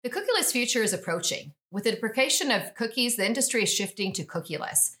The cookieless future is approaching. With the deprecation of cookies, the industry is shifting to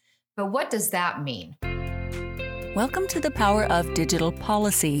cookieless. But what does that mean? Welcome to The Power of Digital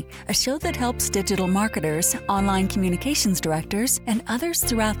Policy, a show that helps digital marketers, online communications directors, and others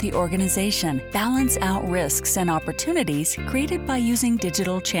throughout the organization balance out risks and opportunities created by using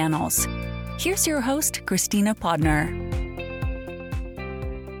digital channels. Here's your host, Christina Podner.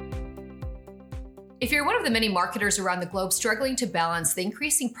 If you're one of the many marketers around the globe struggling to balance the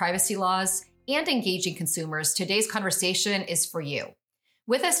increasing privacy laws and engaging consumers, today's conversation is for you.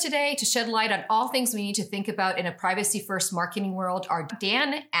 With us today to shed light on all things we need to think about in a privacy-first marketing world are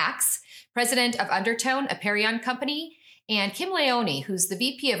Dan Axe, president of Undertone, a Perion company, and Kim Leone, who's the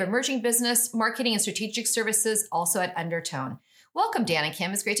VP of Emerging Business, Marketing, and Strategic Services, also at Undertone. Welcome, Dan and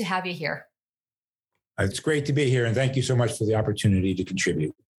Kim. It's great to have you here. It's great to be here, and thank you so much for the opportunity to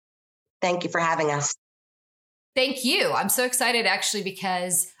contribute. Thank you for having us. Thank you. I'm so excited, actually,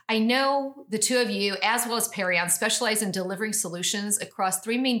 because I know the two of you, as well as Perion, specialize in delivering solutions across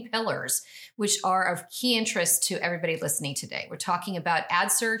three main pillars, which are of key interest to everybody listening today. We're talking about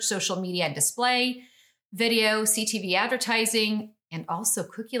ad search, social media and display, video, CTV advertising, and also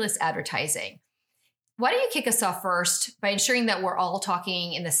cookieless advertising. Why don't you kick us off first by ensuring that we're all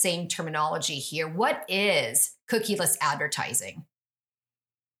talking in the same terminology here? What is cookieless advertising?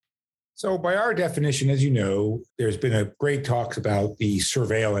 So by our definition, as you know, there's been a great talks about the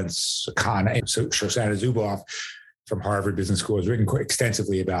surveillance economy. So Shoshana Zuboff from Harvard Business School has written quite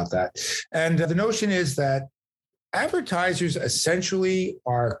extensively about that. And the notion is that advertisers essentially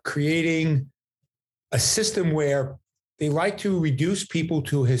are creating a system where they like to reduce people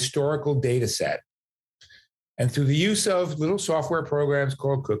to a historical data set. And through the use of little software programs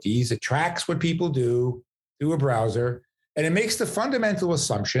called cookies, it tracks what people do through a browser, and it makes the fundamental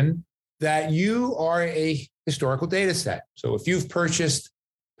assumption that you are a historical data set. So if you've purchased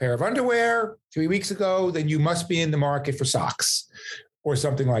a pair of underwear 3 weeks ago, then you must be in the market for socks or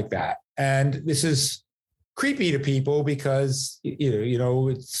something like that. And this is creepy to people because you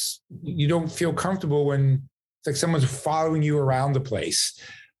don't feel comfortable when it's like someone's following you around the place.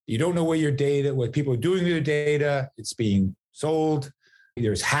 You don't know what people are doing with your data. It's being sold.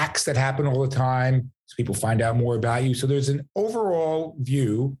 There's hacks that happen all the time, so people find out more about you. So there's an overall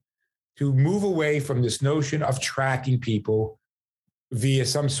view to move away from this notion of tracking people via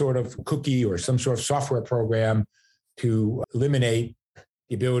some sort of cookie or some sort of software program to eliminate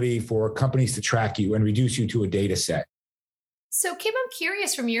the ability for companies to track you and reduce you to a data set. So, Kim, I'm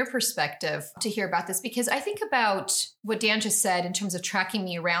curious from your perspective to hear about this, because I think about what Dan just said in terms of tracking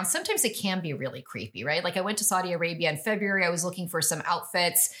me around. Sometimes it can be really creepy, right? Like I went to Saudi Arabia in February. I was looking for some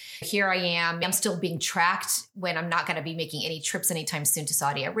outfits. Here I am. I'm still being tracked when I'm not going to be making any trips anytime soon to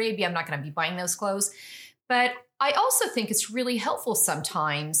Saudi Arabia. I'm not going to be buying those clothes. But I also think it's really helpful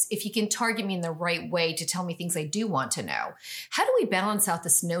sometimes if you can target me in the right way to tell me things I do want to know. How do we balance out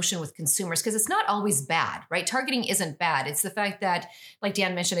this notion with consumers? Because it's not always bad, right? Targeting isn't bad. It's the fact that, like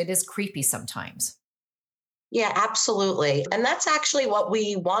Dan mentioned, it is creepy sometimes. Yeah, absolutely. And that's actually what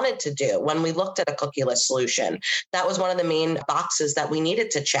we wanted to do when we looked at a cookieless solution. That was one of the main boxes that we needed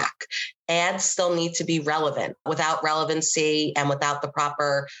to check. Ads still need to be relevant. Without relevancy and without the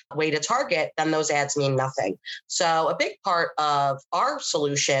proper way to target, then those ads mean nothing. So a big part of our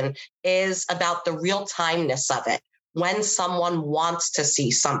solution is about the real-timeness of it. When someone wants to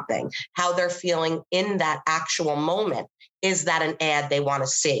see something, how they're feeling in that actual moment. Is that an ad they want to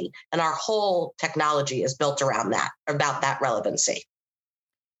see? And our whole technology is built around that, about that relevancy.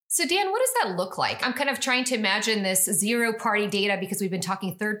 So Dan, what does that look like? I'm kind of trying to imagine this zero-party data because we've been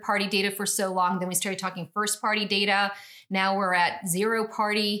talking third-party data for so long. Then we started talking first-party data. Now we're at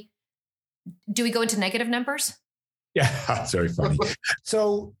zero-party. Do we go into negative numbers? Yeah, that's very funny.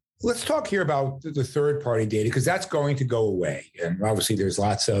 So let's talk here about the third-party data, because that's going to go away. And obviously, there's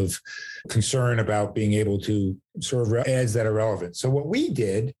lots of concern about being able to serve ads that are relevant. So what we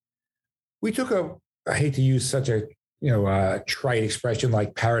did, we took I hate to use such a trite expression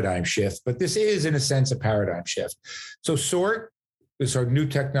like paradigm shift, but this is, in a sense, a paradigm shift. So SORT is our new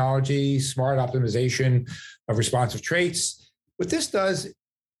technology, smart optimization of responsive traits. What this does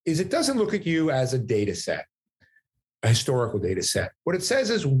is it doesn't look at you as a data set, a historical data set. What it says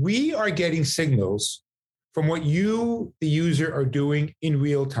is we are getting signals from what you, the user, are doing in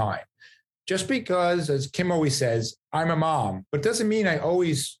real time. Just because, as Kim always says, I'm a mom, but it doesn't mean I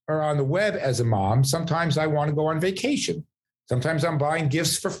always are on the web as a mom. Sometimes I want to go on vacation. Sometimes I'm buying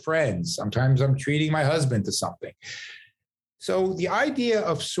gifts for friends. Sometimes I'm treating my husband to something. So the idea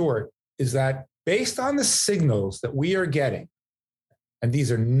of SORT is that based on the signals that we are getting, and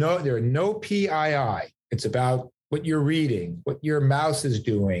there are no PII, it's about what you're reading, what your mouse is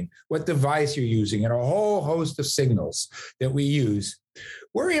doing, what device you're using, and a whole host of signals that we use,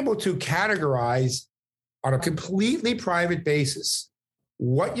 we're able to categorize on a completely private basis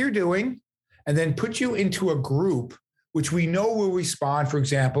what you're doing and then put you into a group which we know will respond, for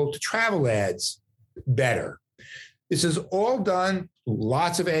example, to travel ads better. This is all done,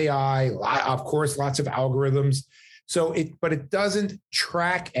 lots of AI, of course, lots of algorithms. But it doesn't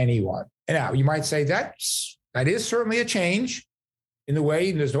track anyone. And now you might say that is certainly a change in the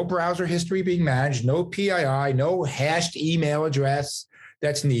way there's no browser history being managed, no PII, no hashed email address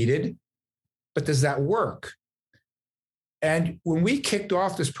that's needed. But does that work? And when we kicked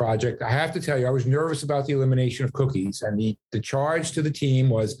off this project, I have to tell you, I was nervous about the elimination of cookies. And the charge to the team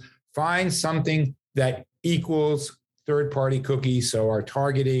was find something that equals third-party cookies so our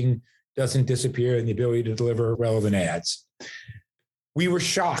targeting doesn't disappear and the ability to deliver relevant ads. We were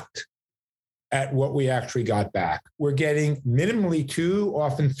shocked at what we actually got back. We're getting minimally 2,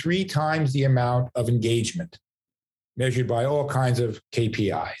 often 3 times the amount of engagement measured by all kinds of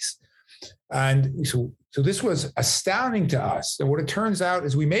KPIs. And so this was astounding to us. And what it turns out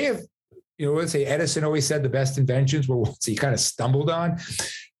is we may have, let's say Edison always said the best inventions were ones he kind of stumbled on.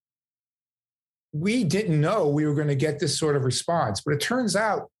 We didn't know we were going to get this sort of response, but it turns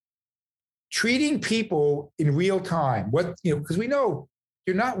out treating people in real time, because we know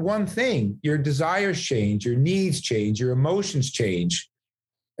you're not one thing. Your desires change, your needs change, your emotions change.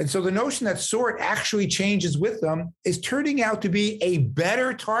 And so the notion that sort actually changes with them is turning out to be a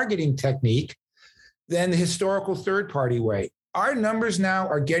better targeting technique than the historical third-party way. Our numbers now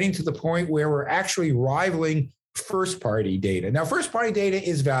are getting to the point where we're actually rivaling first-party data. Now, first-party data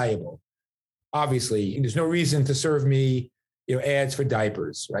is valuable. Obviously, there's no reason to serve me ads for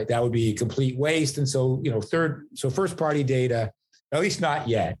diapers, right? That would be a complete waste. And so, first-party data, at least not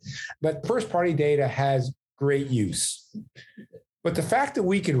yet, but first-party data has great use. But the fact that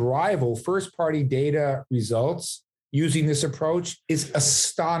we can rival first-party data results using this approach is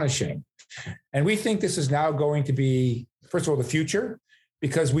astonishing. And we think this is now going to be, first of all, the future,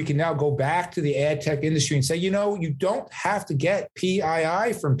 because we can now go back to the ad tech industry and say, you don't have to get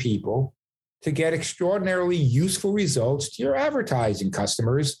PII from people to get extraordinarily useful results to your advertising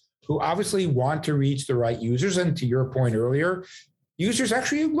customers who obviously want to reach the right users. And to your point earlier, users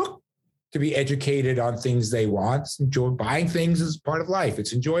actually look to be educated on things they want. Buying things is part of life.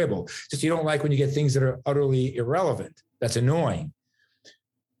 It's enjoyable. Just you don't like when you get things that are utterly irrelevant. That's annoying.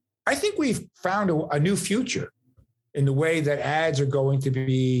 I think we've found a new future in the way that ads are going to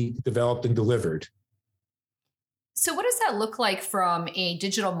be developed and delivered. So what does that look like from a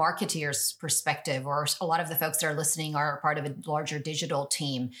digital marketeer's perspective, or a lot of the folks that are listening are part of a larger digital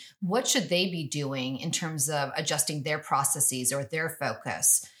team? What should they be doing in terms of adjusting their processes or their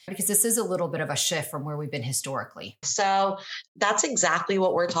focus? Because this is a little bit of a shift from where we've been historically. So that's exactly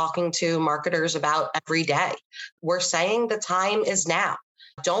what we're talking to marketers about every day. We're saying the time is now.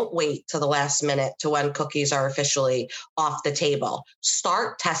 Don't wait to the last minute to when cookies are officially off the table.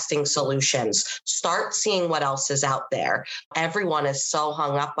 Start testing solutions. Start seeing what else is out there. Everyone is so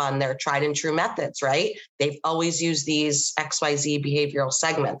hung up on their tried and true methods, right? They've always used these XYZ behavioral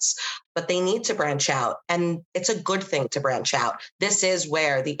segments, but they need to branch out. And it's a good thing to branch out. This is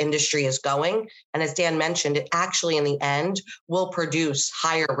where the industry is going. And as Dan mentioned, it actually in the end will produce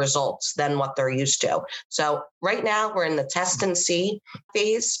higher results than what they're used to. So right now we're in the test and see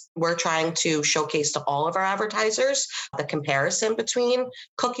phase. We're trying to showcase to all of our advertisers the comparison between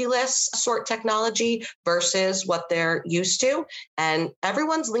cookieless sort technology versus what they're used to. And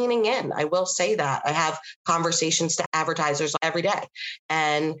everyone's leaning in. I will say that. I have conversations to advertisers every day,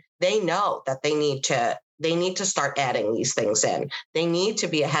 and they know that they need to start adding these things in. They need to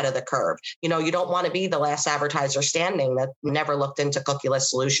be ahead of the curve. You don't want to be the last advertiser standing that never looked into cookieless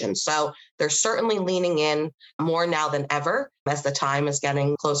solutions. So they're certainly leaning in more now than ever as the time is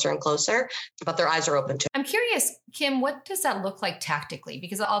getting closer and closer, but their eyes are open to it. I'm curious, Kim, what does that look like tactically?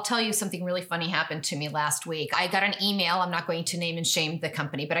 Because I'll tell you something really funny happened to me last week. I got an email. I'm not going to name and shame the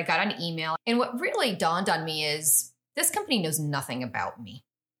company, but I got an email. And what really dawned on me is this company knows nothing about me.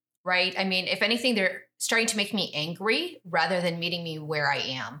 Right? I mean, if anything, they're starting to make me angry rather than meeting me where I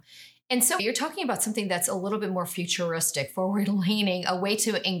am. And so you're talking about something that's a little bit more futuristic, forward leaning, a way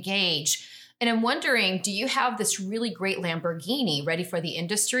to engage. And I'm wondering, do you have this really great Lamborghini ready for the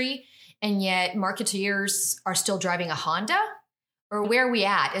industry, and yet marketeers are still driving a Honda? Or where are we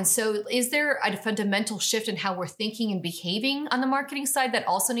at? And so is there a fundamental shift in how we're thinking and behaving on the marketing side that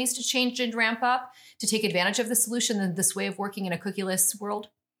also needs to change and ramp up to take advantage of the solution and this way of working in a cookieless world?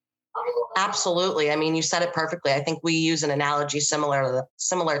 Absolutely. I mean, you said it perfectly. I think we use an analogy similar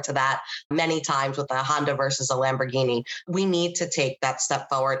to that many times with a Honda versus a Lamborghini. We need to take that step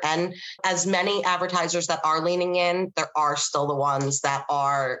forward. And as many advertisers that are leaning in, there are still the ones that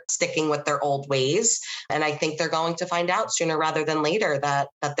are sticking with their old ways. And I think they're going to find out sooner rather than later that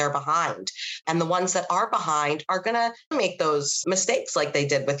they're behind. And the ones that are behind are going to make those mistakes like they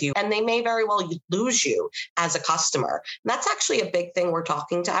did with you. And they may very well lose you as a customer. And that's actually a big thing we're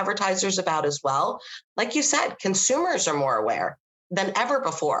talking to advertisers about as well. Like you said, consumers are more aware than ever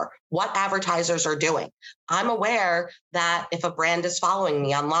before what advertisers are doing. I'm aware that if a brand is following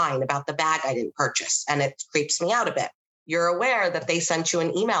me online about the bag I didn't purchase and it creeps me out a bit, you're aware that they sent you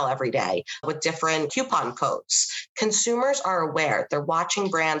an email every day with different coupon codes. Consumers are aware. They're watching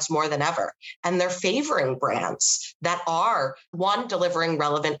brands more than ever, and they're favoring brands that are, one, delivering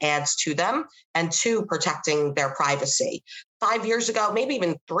relevant ads to them, and two, protecting their privacy. 5 years ago, maybe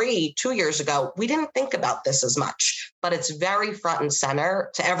even 2 years ago, we didn't think about this as much, but it's very front and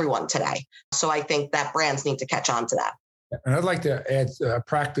center to everyone today. So I think that brands need to catch on to that. And I'd like to add a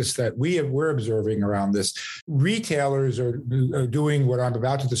practice that we're observing around this. Retailers are doing what I'm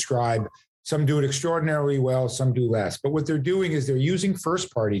about to describe. Some do it extraordinarily well, some do less. But what they're doing is they're using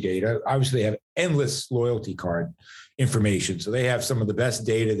first-party data. Obviously, they have endless loyalty card information. So they have some of the best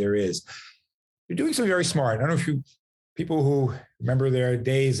data there is. They're doing something very smart. I don't know if people who remember their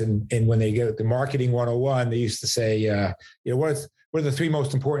days and when they get the marketing 101, they used to say, what are the three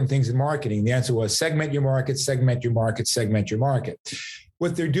most important things in marketing? The answer was segment your market, segment your market, segment your market.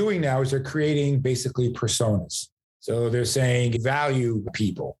 What they're doing now is they're creating basically personas. So they're saying value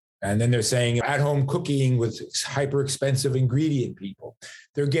people. And then they're saying at-home cooking with hyper expensive ingredient people.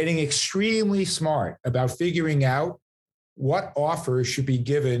 They're getting extremely smart about figuring out what offers should be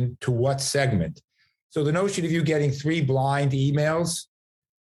given to what segment. So the notion of you getting 3 blind emails,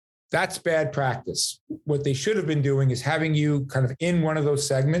 that's bad practice. What they should have been doing is having you kind of in one of those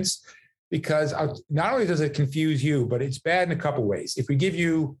segments, because not only does it confuse you, but it's bad in a couple of ways. If we give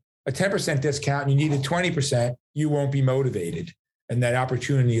you a 10% discount and you need a 20%, you won't be motivated, and that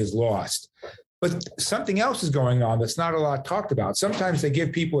opportunity is lost. But something else is going on that's not a lot talked about. Sometimes they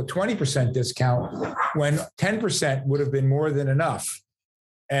give people a 20% discount when 10% would have been more than enough.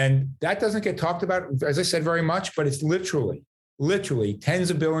 And that doesn't get talked about, as I said, very much, but it's literally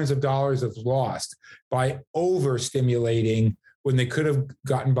tens of billions of dollars of lost by overstimulating when they could have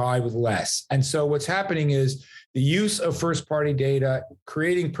gotten by with less. And so what's happening is the use of first-party data,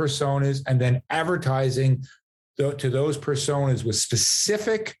 creating personas, and then advertising to those personas with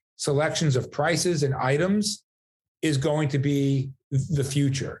specific selections of prices and items is going to be the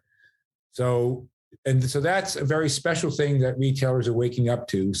future. So that's a very special thing that retailers are waking up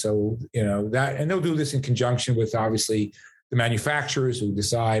to. So, that, and they'll do this in conjunction with, obviously, the manufacturers who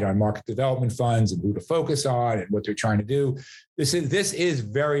decide on market development funds and who to focus on and what they're trying to do. This is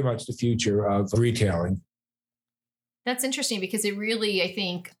very much the future of retailing. That's interesting because it really, I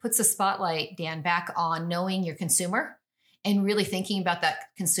think, puts the spotlight, Dan, back on knowing your consumer and really thinking about that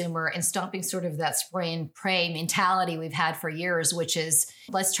consumer and stopping sort of that spray and pray mentality we've had for years, which is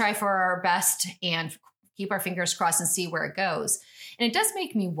let's try for our best and keep our fingers crossed and see where it goes. And it does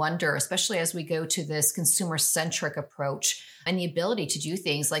make me wonder, especially as we go to this consumer-centric approach and the ability to do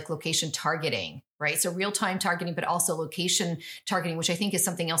things like location targeting, right? So real-time targeting, but also location targeting, which I think is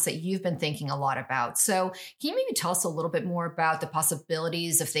something else that you've been thinking a lot about. So can you maybe tell us a little bit more about the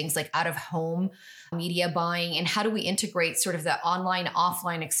possibilities of things like out-of-home media buying, and how do we integrate sort of the online,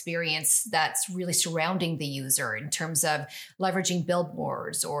 offline experience that's really surrounding the user in terms of leveraging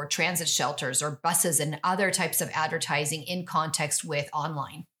billboards or transit shelters or buses and other types of advertising in context with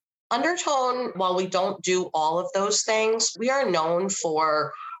online? Undertone, while we don't do all of those things, we are known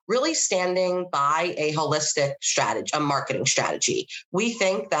for really standing by a holistic strategy, a marketing strategy. We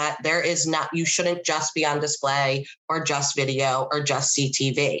think that you shouldn't just be on display or just video or just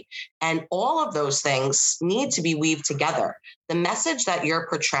CTV. And all of those things need to be weaved together. The message that you're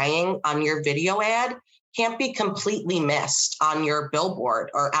portraying on your video ad can't be completely missed on your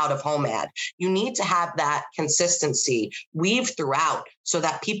billboard or out of home ad. You need to have that consistency weaved throughout so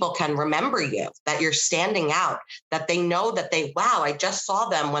that people can remember you, that you're standing out, that they know that I just saw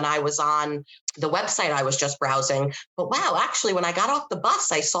them when I was on the website I was just browsing, but wow, actually, when I got off the bus,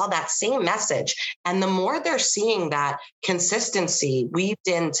 I saw that same message. And the more they're seeing that consistency weaved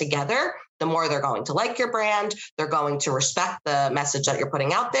in together, the more they're going to like your brand, they're going to respect the message that you're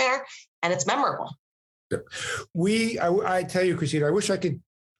putting out there, and it's memorable. I tell you, Christina, I wish I could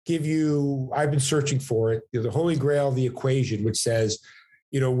give you, I've been searching for it, the holy grail of the equation, which says,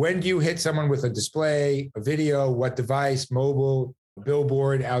 when do you hit someone with a display, a video, what device, mobile,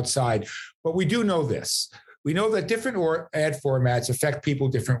 billboard outside. But we do know this. We know that different ad formats affect people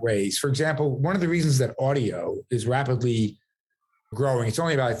different ways. For example, one of the reasons that audio is rapidly growing, it's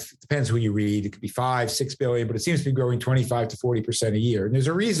only about, depends who you read, it could be 5-6 billion, but it seems to be growing 25 to 40% a year. And there's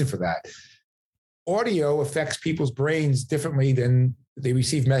a reason for that. Audio affects people's brains differently than they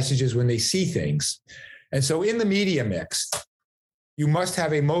receive messages when they see things. And so in the media mix, you must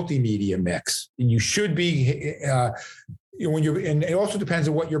have a multimedia mix. And you should be, and it also depends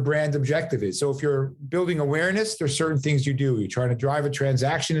on what your brand objective is. So if you're building awareness, there's certain things you do. You're trying to drive a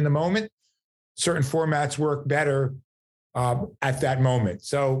transaction in the moment. Certain formats work better at that moment.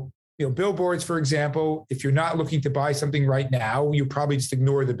 So, billboards, for example, if you're not looking to buy something right now, you probably just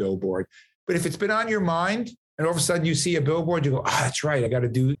ignore the billboard. But if it's been on your mind and all of a sudden you see a billboard, you go, that's right.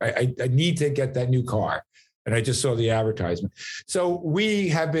 I need to get that new car. And I just saw the advertisement. So we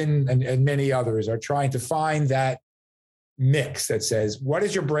have been, and many others are trying to find that mix that says, what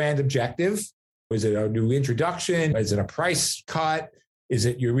is your brand objective? Is it a new introduction? Is it a price cut? Is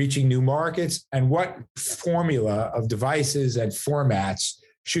it you're reaching new markets? And what formula of devices and formats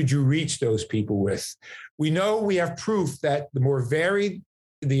should you reach those people with? We know we have proof that the more varied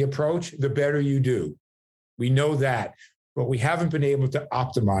the approach, the better you do. We know that, but we haven't been able to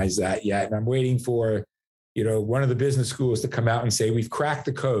optimize that yet. And I'm waiting for, one of the business schools to come out and say, we've cracked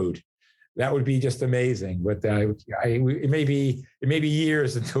the code. That would be just amazing. But it may be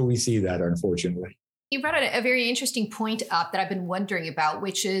years until we see that, unfortunately. You brought a very interesting point up that I've been wondering about,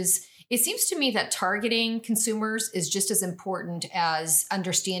 which is, it seems to me that targeting consumers is just as important as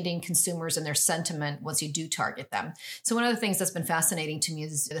understanding consumers and their sentiment once you do target them. So one of the things that's been fascinating to me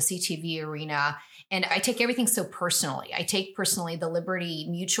is the CTV arena. And I take everything so personally. I take personally the Liberty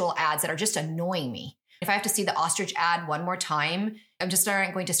Mutual ads that are just annoying me. If I have to see the ostrich ad one more time, I'm just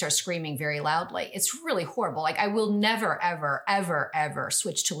going to start screaming very loudly. It's really horrible. Like, I will never, ever, ever, ever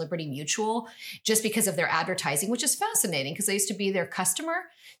switch to Liberty Mutual just because of their advertising, which is fascinating because I used to be their customer.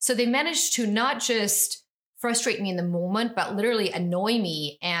 So they managed to not just frustrate me in the moment, but literally annoy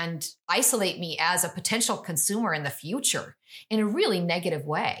me and isolate me as a potential consumer in the future in a really negative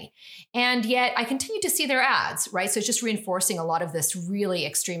way. And yet I continue to see their ads, right? So it's just reinforcing a lot of this really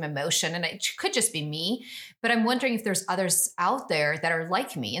extreme emotion. And it could just be me, but I'm wondering if there's others out there that are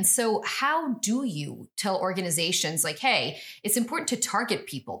like me. And so how do you tell organizations like, hey, it's important to target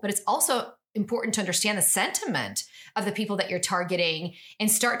people, but it's also important to understand the sentiment of the people that you're targeting and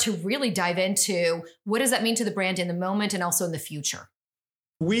start to really dive into what does that mean to the brand in the moment and also in the future?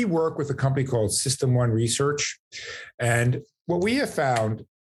 We work with a company called System 1 Research. And what we have found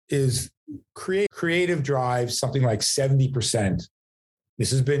is creative drives something like 70%.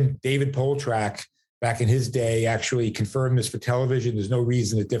 This has been David Poltrack back in his day actually confirmed this for television. There's no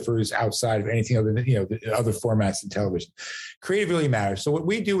reason it differs outside of anything other than, the other formats in television. Creative really matters. So what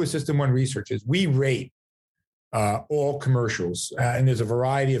we do with System 1 Research is we rate all commercials, and there's a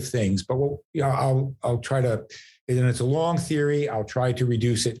variety of things. But I'll try to, and it's a long theory. I'll try to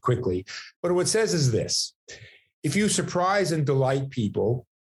reduce it quickly. But what it says is this: if you surprise and delight people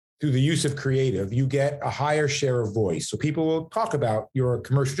through the use of creative, you get a higher share of voice. So people will talk about your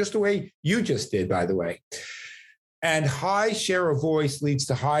commercial just the way you just did, by the way. And high share of voice leads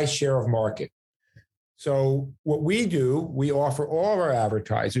to high share of market. So what we do, we offer all of our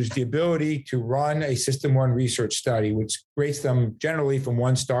advertisers the ability to run a System 1 research study, which rates them generally from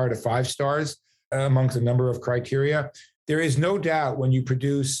 1 star to 5 stars amongst a number of criteria. There is no doubt when you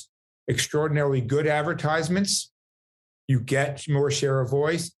produce extraordinarily good advertisements, you get more share of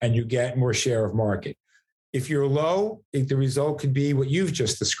voice and you get more share of market. If you're low, the result could be what you've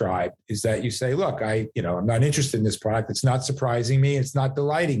just described, is that you say, look, I'm not interested in this product. It's not surprising me. It's not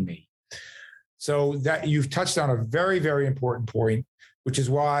delighting me. So that you've touched on a very, very important point, which is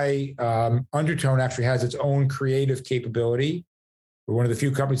why Undertone actually has its own creative capability. We're one of the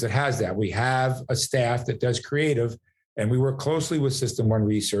few companies that has that. We have a staff that does creative, and we work closely with System 1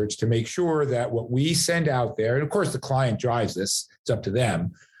 Research to make sure that what we send out there, and of course the client drives this, it's up to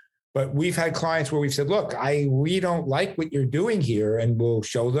them, but we've had clients where we've said, look, we don't like what you're doing here, and we'll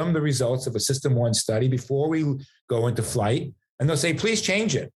show them the results of a System 1 study before we go into flight, and they'll say, please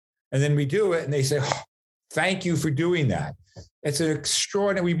change it. And then we do it, and they say, oh, thank you for doing that. It's an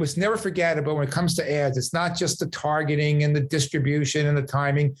extraordinary, we must never forget about when it comes to ads, it's not just the targeting and the distribution and the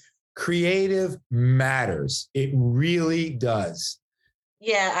timing. Creative matters. It really does.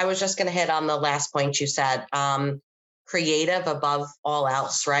 Yeah, I was just going to hit on the last point you said. Creative above all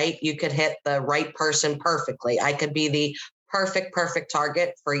else, right? You could hit the right person perfectly. I could be the perfect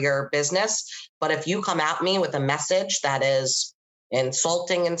target for your business. But if you come at me with a message that is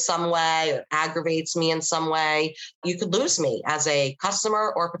insulting in some way or aggravates me in some way, you could lose me as a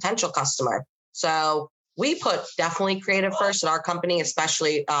customer or potential customer. So we put definitely creative first at our company,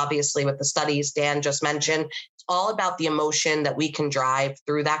 especially obviously with the studies Dan just mentioned. It's all about the emotion that we can drive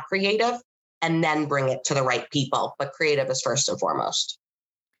through that creative and then bring it to the right people. But creative is first and foremost.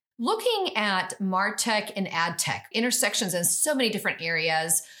 Looking at MarTech and AdTech, intersections in so many different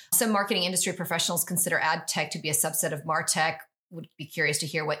areas. Some marketing industry professionals consider AdTech to be a subset of MarTech. Would be curious to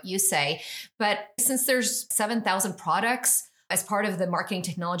hear what you say. But since there's 7,000 products as part of the marketing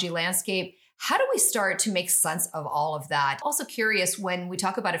technology landscape, how do we start to make sense of all of that? Also curious, when we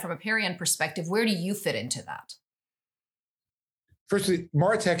talk about it from a Perion perspective, where do you fit into that? Firstly,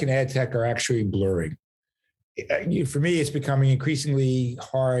 MarTech and AdTech are actually blurring. For me, it's becoming increasingly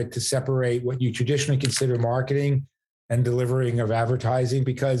hard to separate what you traditionally consider marketing and delivering of advertising,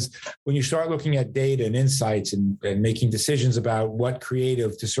 because when you start looking at data and insights and making decisions about what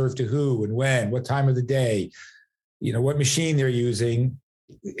creative to serve to who and when, what time of the day, what machine they're using,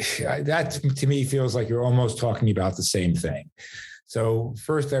 that to me feels like you're almost talking about the same thing. So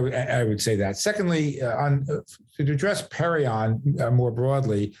first, I would say that. Secondly, to address Perion more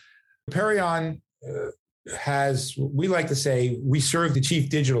broadly, Perion we like to say, we serve the chief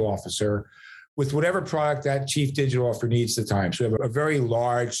digital officer with whatever product that chief digital officer needs at the time. So we have a very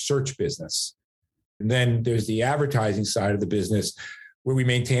large search business. And then there's the advertising side of the business where we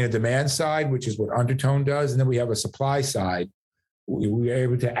maintain a demand side, which is what Undertone does. And then we have a supply side. We are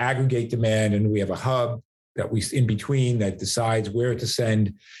able to aggregate demand, and we have a hub that we in between that decides where to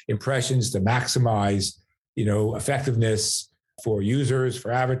send impressions to maximize, effectiveness for users,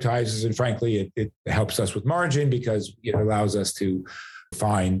 for advertisers, and frankly, it helps us with margin because it allows us to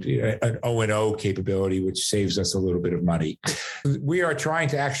find an O&O capability, which saves us a little bit of money. We are trying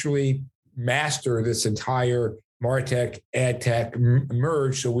to actually master this entire MarTech, AdTech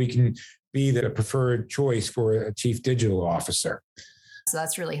merge so we can be the preferred choice for a chief digital officer. So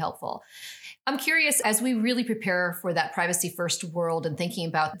that's really helpful. I'm curious, as we really prepare for that privacy first world and thinking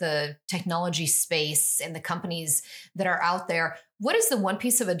about the technology space and the companies that are out there, what is the one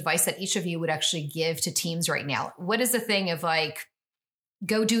piece of advice that each of you would actually give to teams right now? What is the thing of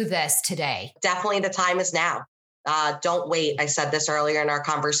go do this today? Definitely the time is now. Don't wait. I said this earlier in our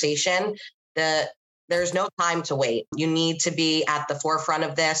conversation. There's no time to wait. You need to be at the forefront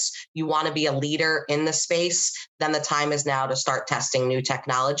of this. You want to be a leader in the space. Then the time is now to start testing new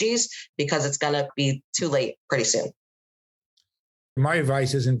technologies because it's going to be too late pretty soon. My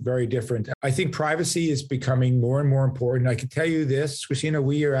advice isn't very different. I think privacy is becoming more and more important. I can tell you this, Christina,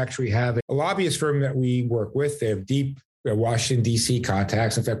 we actually have a lobbyist firm that we work with. They have deep Washington, D.C.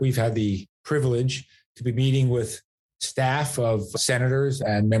 contacts. In fact, we've had the privilege to be meeting with staff of senators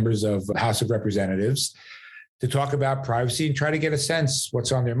and members of the House of Representatives to talk about privacy and try to get a sense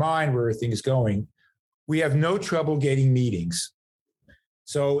what's on their mind, where things going. We have no trouble getting meetings.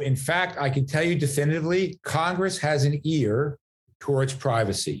 So in fact, I can tell you definitively, Congress has an ear towards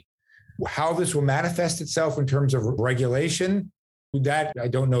privacy. How this will manifest itself in terms of regulation, that I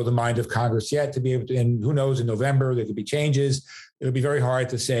don't know the mind of Congress yet to be able to, and who knows, in November, there could be changes. It'll be very hard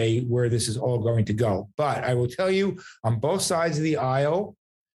to say where this is all going to go. But I will tell you, on both sides of the aisle,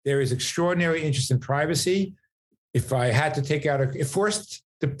 there is extraordinary interest in privacy. If I had to forced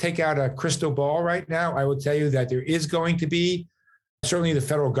to take out a crystal ball right now, I would tell you that there is going to be, certainly the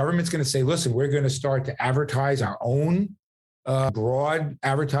federal government's going to say, listen, we're going to start to advertise our own broad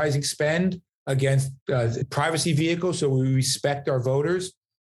advertising spend against privacy vehicles, so we respect our voters.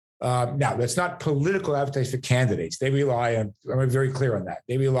 Now, that's not political advertising for candidates. They rely on, I'm very clear on that.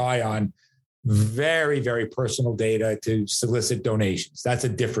 They rely on very, very personal data to solicit donations. That's a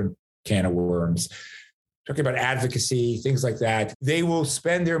different can of worms. Talking about advocacy, things like that. They will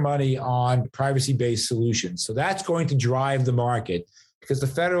spend their money on privacy-based solutions. So that's going to drive the market because the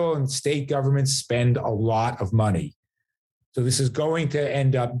federal and state governments spend a lot of money. So this is going to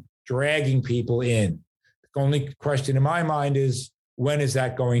end up dragging people in. The only question in my mind is, when is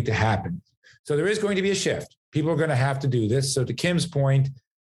that going to happen? So there is going to be a shift. People are going to have to do this. So to Kim's point,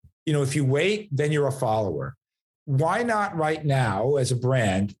 if you wait, then you're a follower. Why not right now, as a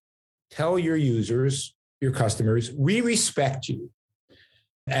brand, tell your users, your customers, we respect you.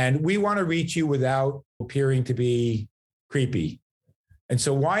 And we want to reach you without appearing to be creepy. And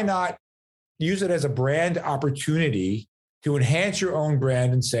so why not use it as a brand opportunity to enhance your own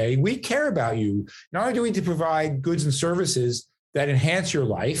brand and say, we care about you. Not only do we need to provide goods and services that enhance your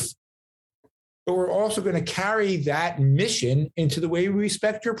life, but we're also going to carry that mission into the way we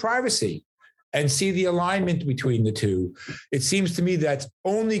respect your privacy and see the alignment between the two. It seems to me that's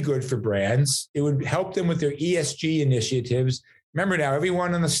only good for brands. It would help them with their ESG initiatives. Remember now,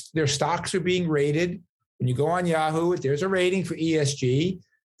 everyone on their stocks are being rated. When you go on Yahoo, if there's a rating for ESG,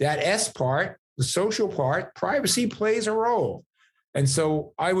 that S part, the social part, privacy plays a role. And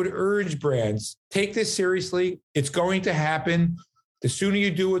so I would urge brands, take this seriously. It's going to happen. The sooner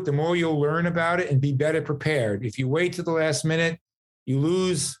you do it, the more you'll learn about it and be better prepared. If you wait to the last minute, you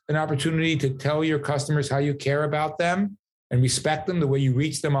lose an opportunity to tell your customers how you care about them and respect them the way you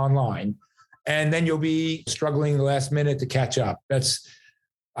reach them online. And then you'll be struggling the last minute to catch up.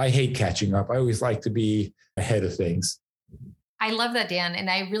 I hate catching up. I always like to be ahead of things. I love that, Dan. And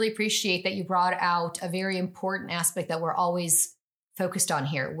I really appreciate that you brought out a very important aspect that we're always focused on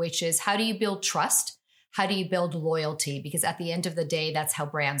here, which is how do you build trust? How do you build loyalty? Because at the end of the day, that's how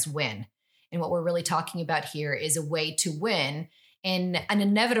brands win. And what we're really talking about here is a way to win in an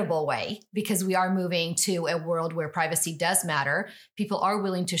inevitable way, because we are moving to a world where privacy does matter. People are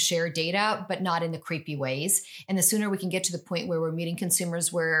willing to share data, but not in the creepy ways. And the sooner we can get to the point where we're meeting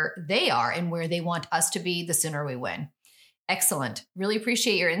consumers where they are and where they want us to be, the sooner we win. Excellent. Really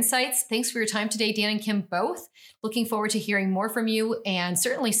appreciate your insights. Thanks for your time today, Dan and Kim, both. Looking forward to hearing more from you and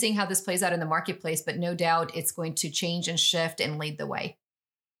certainly seeing how this plays out in the marketplace, but no doubt it's going to change and shift and lead the way.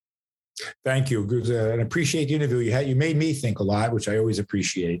 Thank you. Good. And appreciate the interview. You made me think a lot, which I always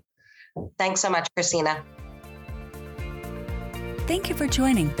appreciate. Thanks so much, Christina. Thank you for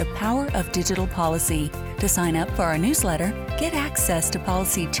joining The Power of Digital Policy. To sign up for our newsletter, get access to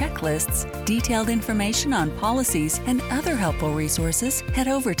policy checklists, detailed information on policies, and other helpful resources, head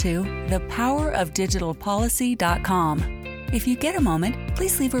over to thepowerofdigitalpolicy.com. If you get a moment,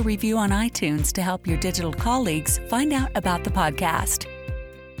 please leave a review on iTunes to help your digital colleagues find out about the podcast.